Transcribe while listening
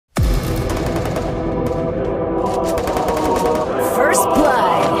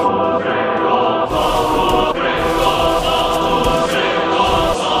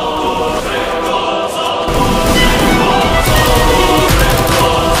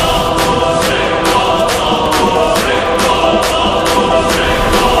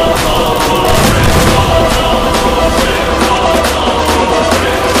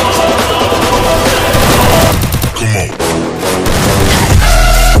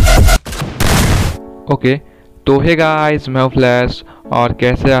Okay तो hey guys, मैं हूं फ्लैश। और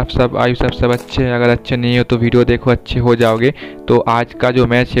कैसे आप सब? आयु सब अच्छे हैं? अगर अच्छे नहीं हो तो वीडियो देखो, अच्छे हो जाओगे। तो आज का जो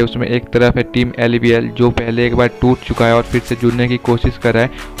मैच है उसमें एक तरफ है टीम LVL जो पहले एक बार टूट चुका है और फिर से जुड़ने की कोशिश कर रहा है,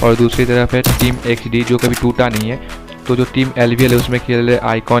 और दूसरी तरफ है टीम XD जो कभी टूटा नहीं है। तो जो टीम LVL है उसमें खेल रहे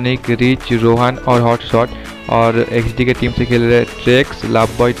आइकॉनिक, रिच, रोहन और हॉटशॉट, और XD के टीम से खेल रहे ट्रेक्स,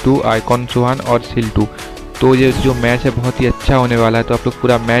 लवबॉय 2, ICONSOHAN और शिल्टू। तो ये जो मैच है बहुत ही अच्छा होने वाला है, तो आप लोग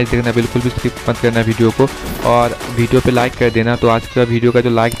पूरा मैच देखना, बिल्कुल भी स्किप मत करना वीडियो को, और वीडियो पे लाइक कर देना। तो आज का वीडियो का जो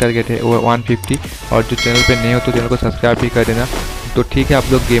लाइक टारगेट है वो 150, और जो चैनल पे नए हो तो चैनल को सब्सक्राइब भी कर देना। तो ठीक है,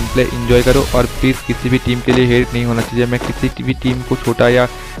 आप लोग गेम प्ले इन्जॉय करो, और प्लीज़ किसी भी टीम के लिए हेट नहीं होना चाहिए। मैं किसी भी टीम को छोटा या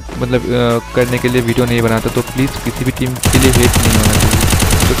मतलब करने के लिए वीडियो नहीं बनाता, तो प्लीज़ किसी भी टीम के लिए हेट नहीं होना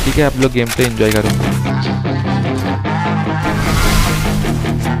चाहिए। तो ठीक है, आप लोग गेम प्ले इन्जॉय करो।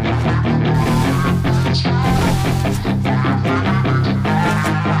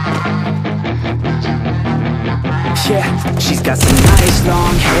 Yeah, she's got some nice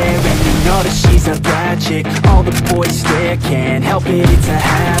long hair, and you know that she's a bad chick. All the boys stare, can't help it, it's a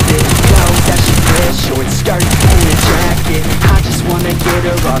habit. Clothes that she wears, short skirt and a jacket. I just wanna get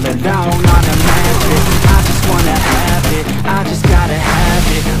her all alone on a mattress. I just wanna have it, I just gotta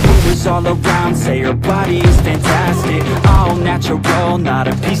have it. Rumors all around say her body is fantastic. All natural, not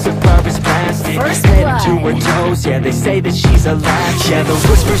a piece of her is plastic. Head to her toes, yeah, they say that she's a latch. Yeah, the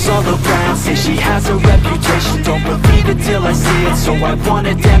whispers all around say she has a reputation. Don't believe it till I see it, so I want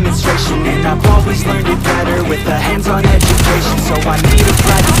a demonstration. And I've always learned it better with a hands-on education. So I need a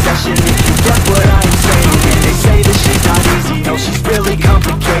private session if you get what I'm saying. And they say that she's not easy, no, she's really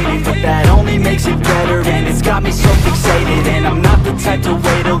complicated, but that only makes it better, and it's got me so fixated. And I'm not the type to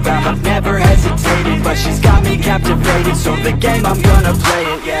wait around, I've never hesitated, but she's got me captivated, so the game, I'm gonna play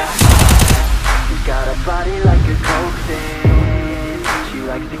it, yeah. She's got a body like a coke thing, she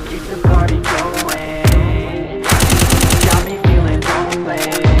likes to keep the party going. Got me feeling lonely,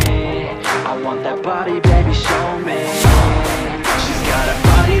 I want that body, baby, show me. She's got a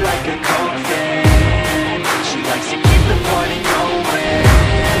body like a coke thing, she likes to keep the party going.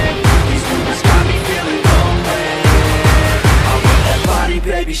 These rumors got me feeling lonely, I want that body,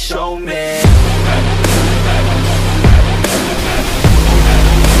 baby, show me.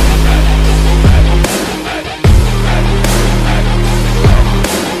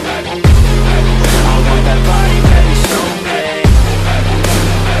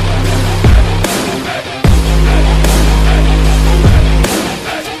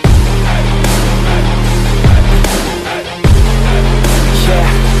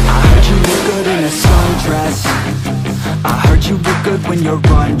 When you're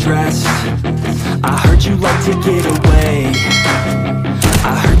undressed, I heard you like to get away,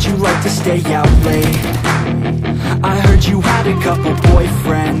 I heard you like to stay out late, I heard you had a couple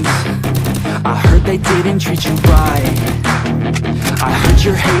boyfriends, I heard they didn't treat you right, I heard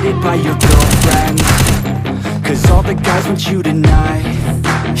you're hated by your girlfriends, cause all the guys want you tonight.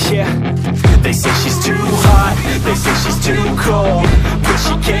 Yeah, they say she's too hot, they say she's too cold, where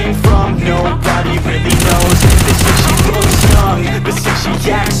she came from nobody really knows. They say she looks young, but say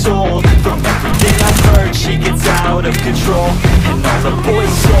she acts old. From everything I've heard, she gets out of control. And all the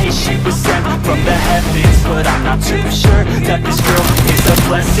boys say she was sent from the heavens, but I'm not too sure that this girl is a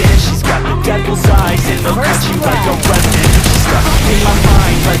blessing. She's got the devil's eyes and they'll cut you like a weapon. She's stuck in my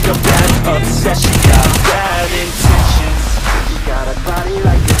mind like a bad obsession, got bad intentions. She's got a body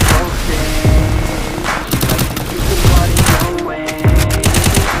like a coke thing, she likes to keep the party going.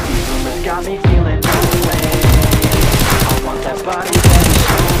 These rumors got me feeling lonely, I want that body, baby,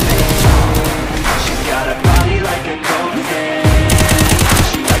 show me. She's got a body like a coke thing,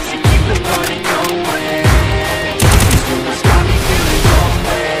 she likes to keep the party going. These rumors got me feeling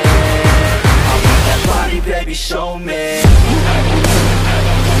lonely, I want that body, baby, show me.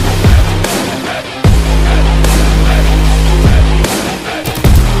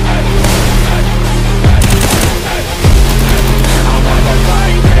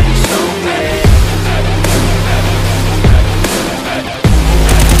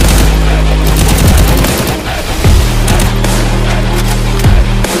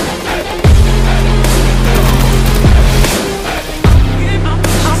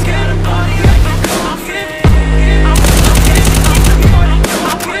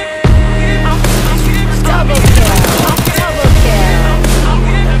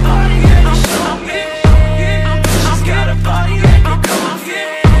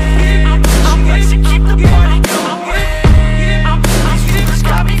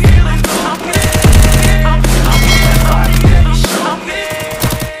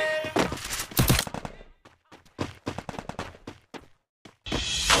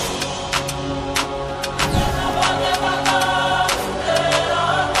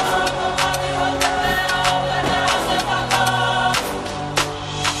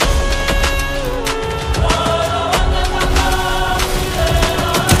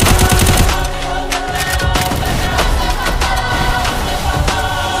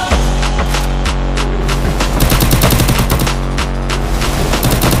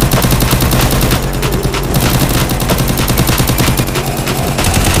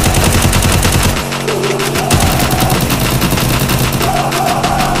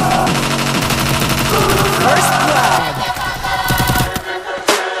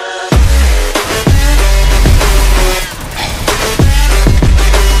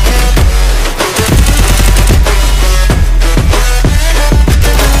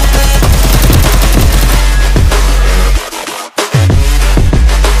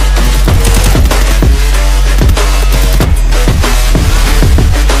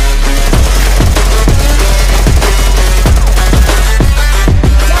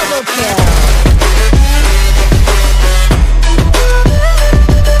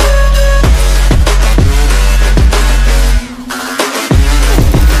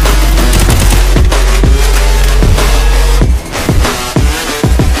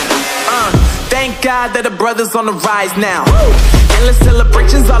 God that the brothers on the rise now. Endless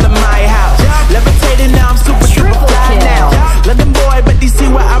celebrations all in my house. Levitating now, I'm super fly now. London boy, but DC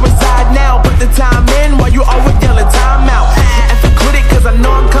where I reside now. Put the time in while you always yelling time out. And for quit it, cause I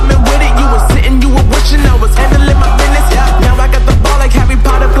know I'm coming with it. You were sitting, you were wishing I was handling my business. Now I got the ball like Harry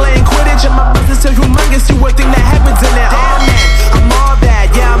Potter playing Quidditch. And my business so humongous, you would think that happens in it. Oh man, I'm all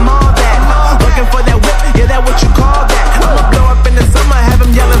that, yeah, I'm all that. Looking for that whip, yeah, that what you call that. I'ma blow up in the summer, have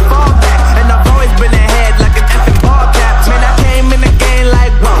them yelling fall back. And I've always been ahead like an effing ball cap. Man, I came in the game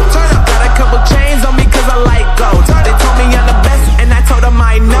like, whoa. Got a couple chains on me cause I like gold. They told me I'm the best and I told them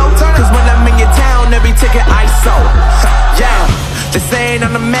I know. Cause when I'm in your town, every ticket I sold. Yeah, they saying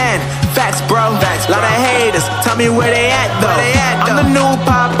I'm the man. Facts, bro. Lot of haters, tell me where they at though. I'm the new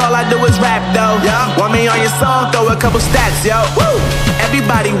pop, all I do is rap though. Want me on your song, throw a couple stacks, yo. Woo!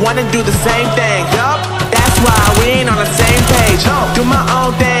 Everybody wanna do the same thing. That's why we ain't on the same page. Do my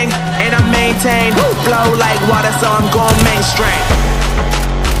own thing and I maintain. Flow like water, so I'm going mainstream.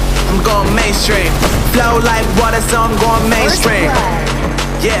 I'm going mainstream. Flow like water, so I'm going mainstream.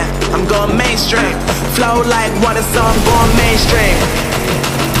 Yeah, I'm going mainstream. Flow like water, so I'm going mainstream.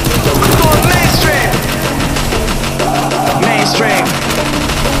 I'm going mainstream. Mainstream.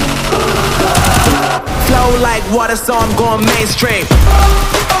 Flow like water, so I'm going mainstream.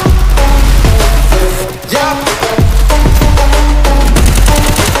 Yup.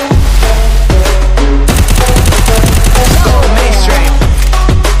 Going mainstream.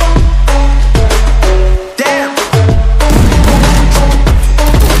 Damn.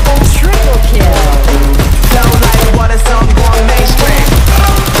 Triple kill. Flow like water, so I'm going mainstream.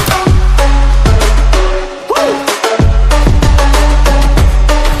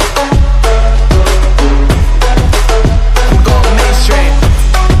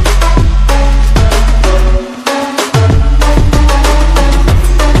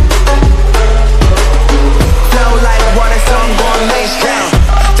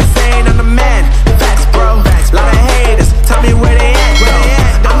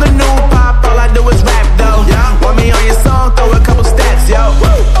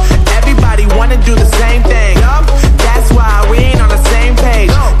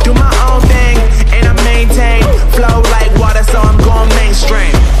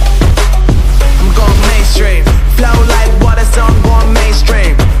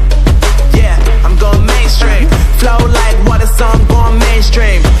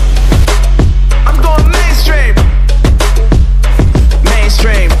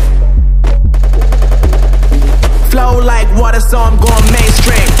 So I'm going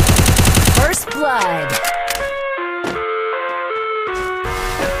mainstream. First blood.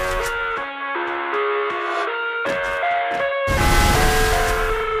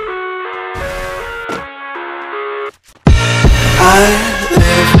 I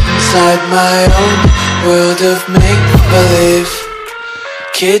live inside my own world of make-believe.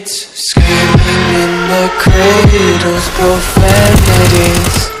 Kids screaming in the cradles,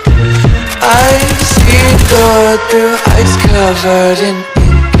 profanities. I see the world through eyes covered in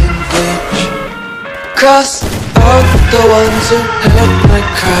ink and bleach. Cross out the ones who heard my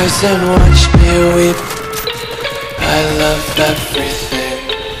cries and watched me weep. I love everything.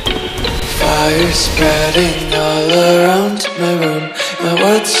 Fire spreading all around my room. My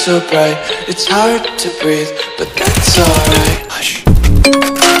world's so bright, it's hard to breathe, but that's alright. Hush.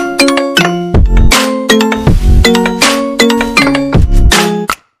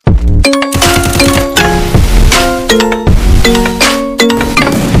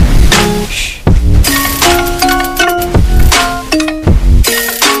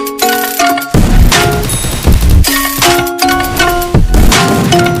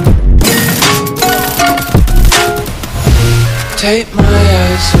 Take my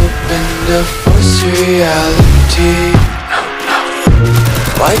eyes open to force reality.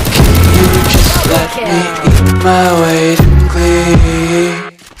 Why can't you just let me eat my weight in glee?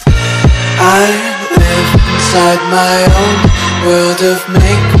 I live inside my own world of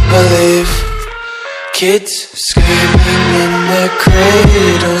make-believe. Kids screaming in their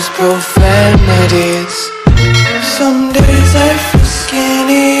cradles, profanities. Some days I feel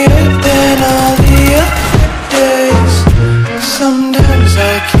skinnier than all the other days. Sometimes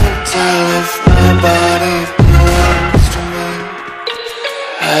I can't tell if my body belongs to me.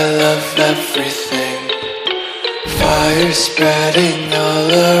 I love everything. Fire spreading all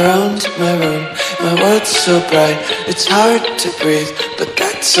around my room. My world's so bright, it's hard to breathe, but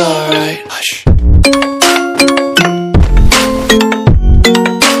that's alright. Hush.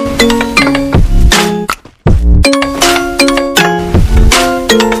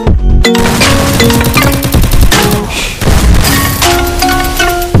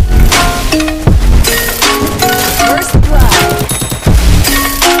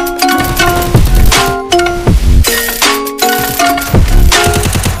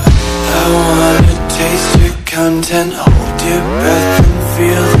 content. Hold your breath and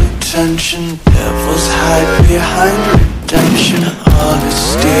feel the tension. Devils hide behind redemption.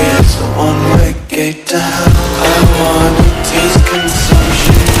 Honesty is a one-way gate to hell. I wanna taste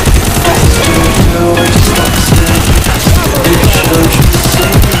consumption. Faster to waste oxygen. The children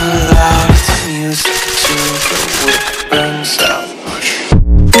sing aloud. Music till the wood burns out.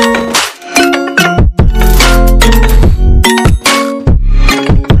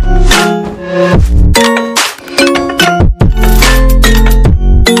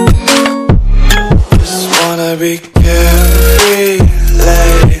 Be carefree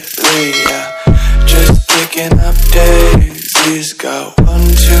lately, yeah. Just picking up daisies. Got one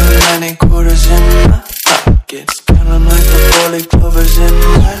too many quarters in my pockets. Counting like the 40 clovers in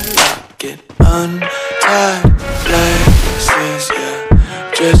my locket. Untied laces, yeah.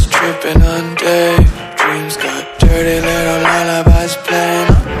 Just tripping on daydreams. Got dirty little lullabies playing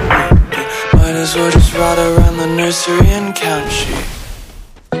on repeat. Might as well just ride around the nursery and count sheep.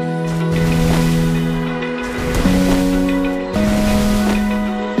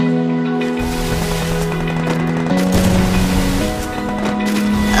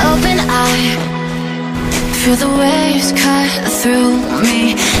 Feel the waves cut through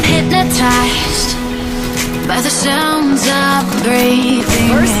me, hypnotized by the sounds I'm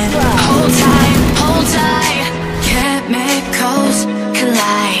breathing in. Hold tight, chemicals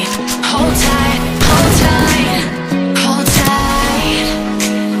collide. Hold tight, hold tight, hold tight.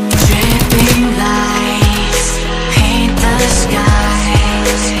 Dripping lights paint the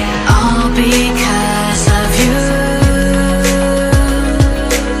skies, all because of you.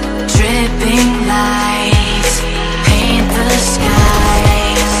 Dripping lights paint the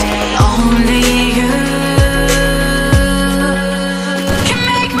skies, only you can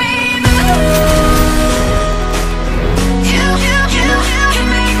make me move. You can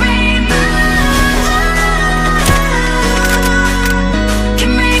make me move.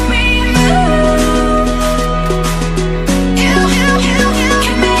 Can make me move. You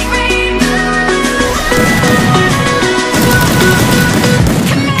can make me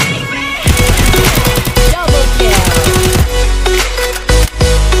Double kill.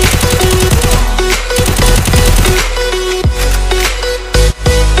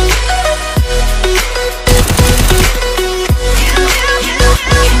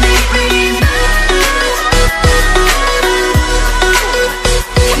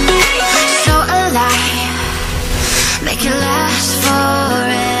 So alive, make it last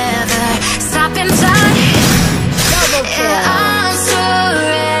forever. Stop in time, Double yeah, kill. I'm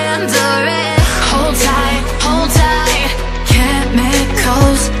surrendering. Hold tight,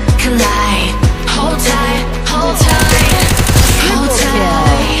 chemicals collide. Hold tight, hold tight, hold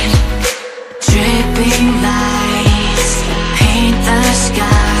tight. Dripping lights paint the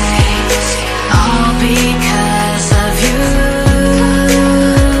skies, all because of you.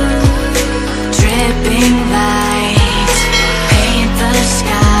 Dripping lights paint the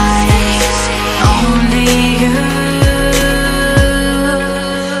skies, only you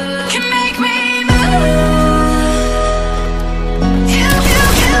can make me move. You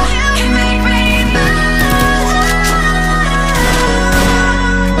can make me move.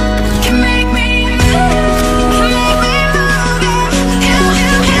 Can make me move. Can make me move. You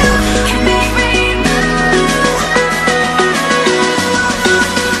can make me move.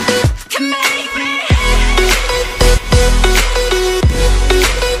 Can make me.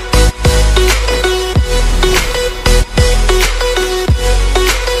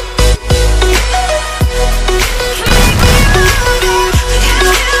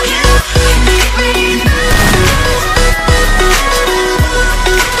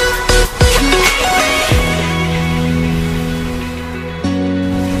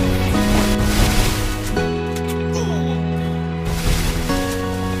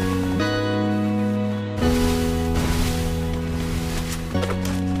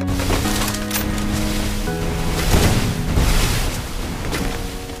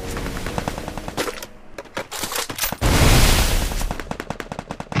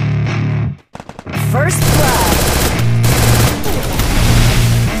 First blood.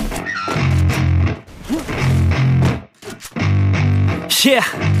 Yeah,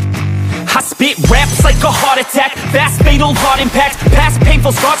 I spit raps like a heart attack. Fast, fatal, hard impact. Past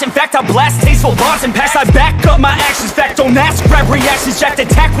painful scars. In fact, I blast tasteful bars and packs. I back up my actions. Fact, don't ask, grab reactions. Jacked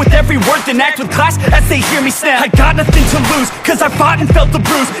attack with every word, then act with class as they hear me snap. I got nothing to lose, cause I fought and felt the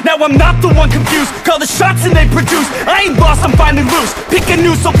bruise. Now I'm not the one confused. Call the shots and they produce. I ain't lost, I'm finally loose. Pick a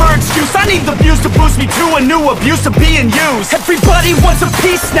new silver excuse. I need the views to boost me to a new abuse of being used. Everybody wants a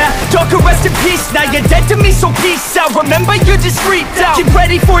piece now. Darker rest in peace now. You're dead to me, so peace out. Remember, you're discreet out. Get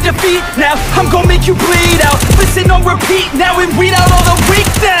ready for defeat now. out, I'm gon' make you bleed out. Listen on repeat now and weed out all the weak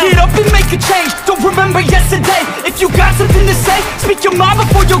now. Get up and make a change, don't remember yesterday. If you got something to say, speak your mind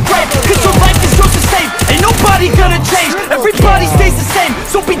before your grave. Cause your life is yours to save, ain't nobody gonna change. Everybody stays the same,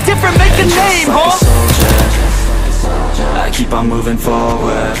 so be different, make a name, huh? I keep on moving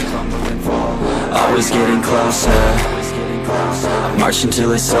forward, always getting closer. I march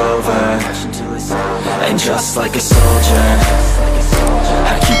until it's over, and just like a soldier,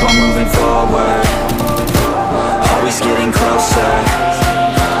 I keep on moving forward, always getting closer.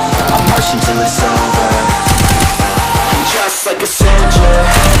 I march until it's over, and just like a soldier,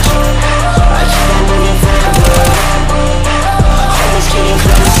 I keep on moving forward, always getting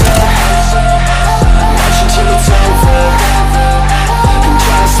closer. I march until it's over, and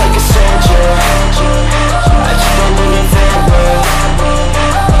just like a soldier, I keep on moving forward,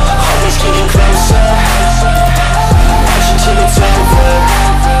 always getting closer. March until it's over.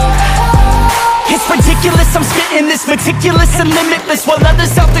 It's ridiculous, I'm spitting this meticulous and limitless, while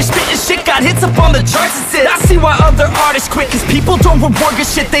others out there spitting shit got hits up on the charts and shit. I see why other artists quit, cause people don't reward good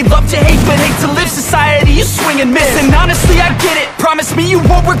shit. They love to hate but hate to live. Society, you swing and miss. And honestly, I get it, promise me you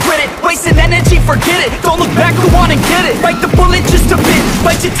won't regret it. Wasting energy, forget it, don't look back, go on and get it. Bite the bullet just a bit,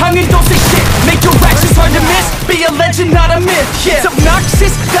 bite your tongue and don't say shit. Make your actions hard to miss, be a legend, not a myth. Yeah. It's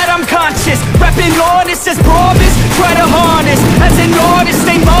obnoxious that I'm conscious, rapping honest as promise. Try to harness, as an artist,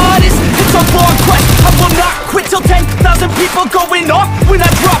 stay modest. It's a long quest, I will not quit till 10,000 people going off when I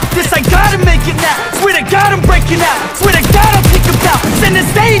drop this. I gotta make it now, swear to God I'm breaking out. Swear to God I'll pick about, send the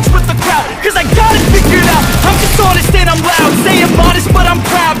stage with the crowd, cause I got it figured out. I'm just honest and I'm loud, say I'm modest but I'm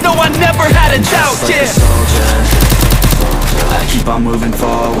proud. No, I never had a doubt, Just like yeah. a soldier, I keep on moving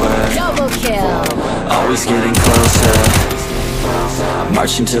forward, Double kill. always getting closer. I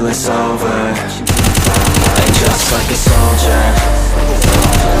march until it's over, and just like a soldier,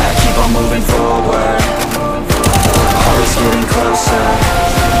 I keep on moving forward, always getting closer.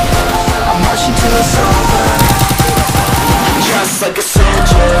 I march until it's over, just like a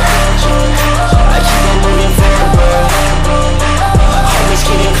soldier, I keep on moving forward, always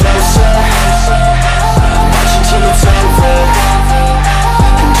getting closer. I march until it's over,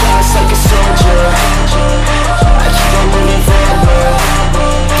 and just like a soldier, I keep on moving forward,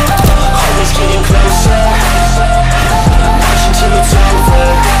 always getting closer. I march until it's over,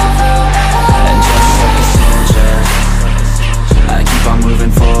 and just like a soldier, I keep on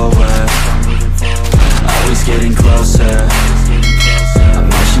moving forward, always getting closer. I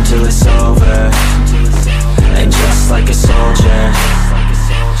march until it's over, and just like a soldier,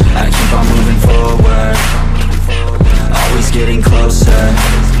 I keep on moving forward, always getting closer.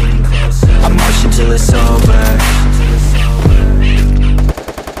 I march until it's over.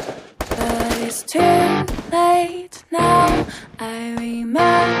 But it's too late now. I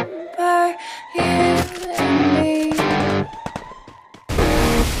remember you and me.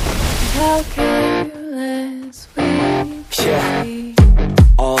 How careless we Yeah. be.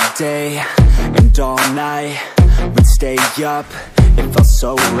 All day and all night, we'd stay up, it felt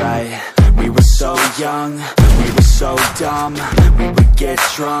so right. We were so young, we were so dumb. We would get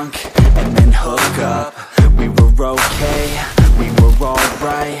drunk and then hook up. We were okay, we were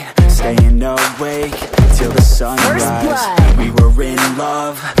alright, staying awake till the sunrise. blood. We were in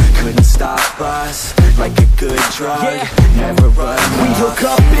love, couldn't stop us, like a good drug, never run. We hook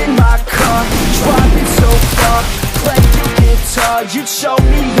up in my car, driving so far, playing guitar. You'd show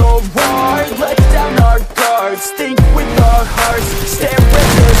me your heart, let down our guards, think with our hearts, stare at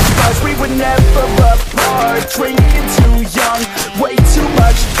the stars. We were never apart, drinking too young, way too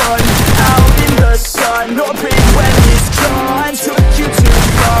much fun, out in the sun, or big when it's gone. Took you too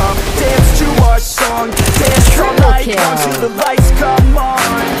far, dance to our song, dance all night long till the lights come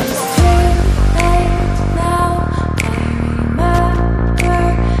on. Too late now. I remember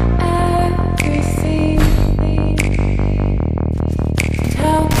everything.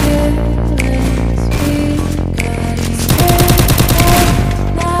 How careless we got. It's too late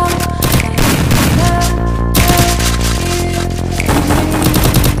now. I remember you.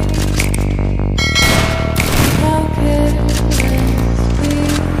 How careless we.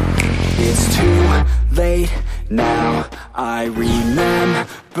 It's too late now, I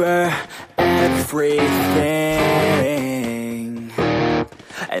remember everything,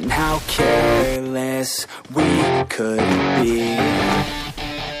 and how careless we could be,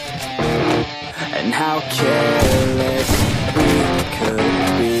 and how careless we could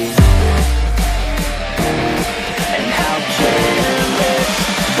be, and how careless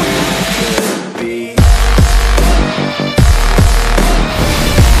we could be.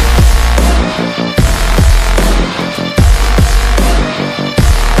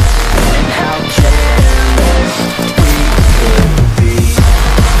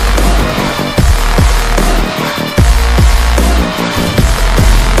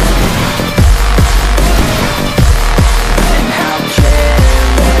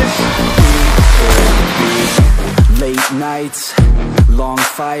 nights, long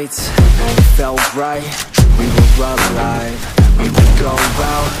fights, felt right. We were alive. We would go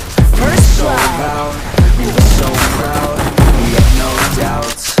out, First so blood. loud. We were so proud. We had no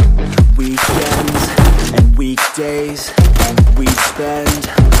doubts. Weekends and weekdays, we'd spend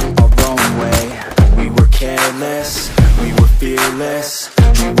our own way. We were careless, we were fearless,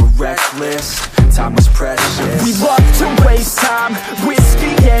 we were reckless. Time was precious. We love to waste time,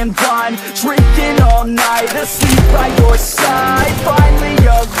 whiskey and wine, drinking all night, asleep by your side. Finally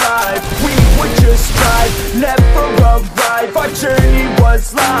alive, we would just drive, never arrive. Our journey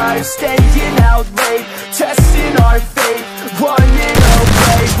was live, staying out late, testing our fate, running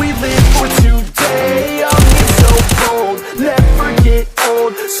away. We live for today, young and so bold, never get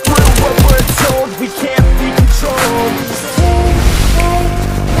old. Screw what we're told, we can't be controlled.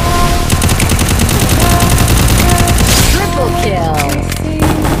 Triple kill.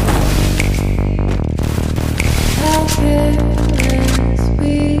 How careless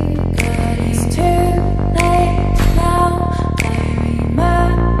we got. It's too late now. I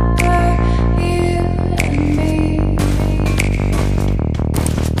remember you and me.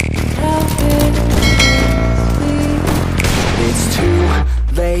 How careless we. It's too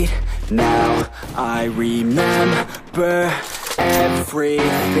late now. I remember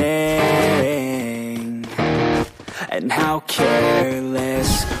everything, and how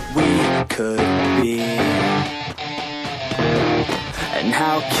careless we could be, and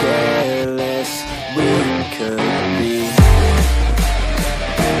how careless we could be,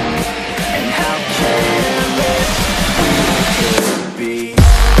 and how careless we could be.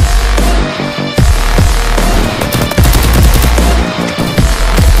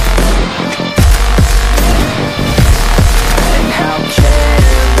 And how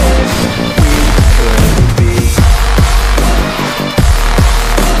careless we could be.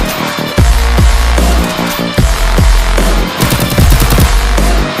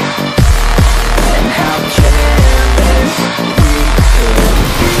 And how careless we could be.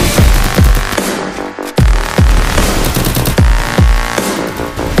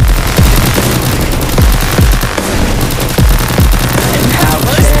 And how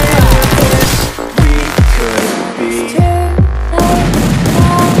careless we could be. Too late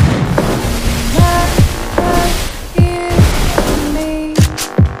now. Remember you and me.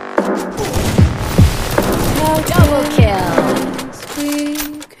 How Double kill. careless we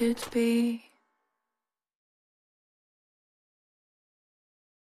could be.